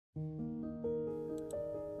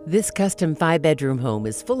This custom 5-bedroom home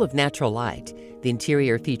is full of natural light. The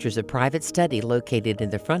interior features a private study located in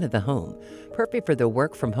the front of the home, perfect for the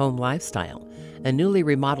work-from-home lifestyle. A newly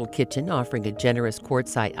remodeled kitchen offering a generous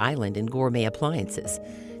quartzite island and gourmet appliances.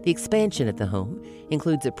 The expansion of the home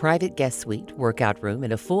includes a private guest suite, workout room,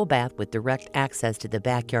 and a full bath with direct access to the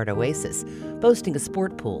backyard oasis, boasting a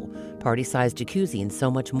sport pool, party-sized jacuzzi, and so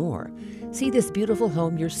much more. See this beautiful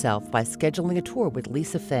home yourself by scheduling a tour with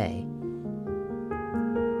Lisa Fay.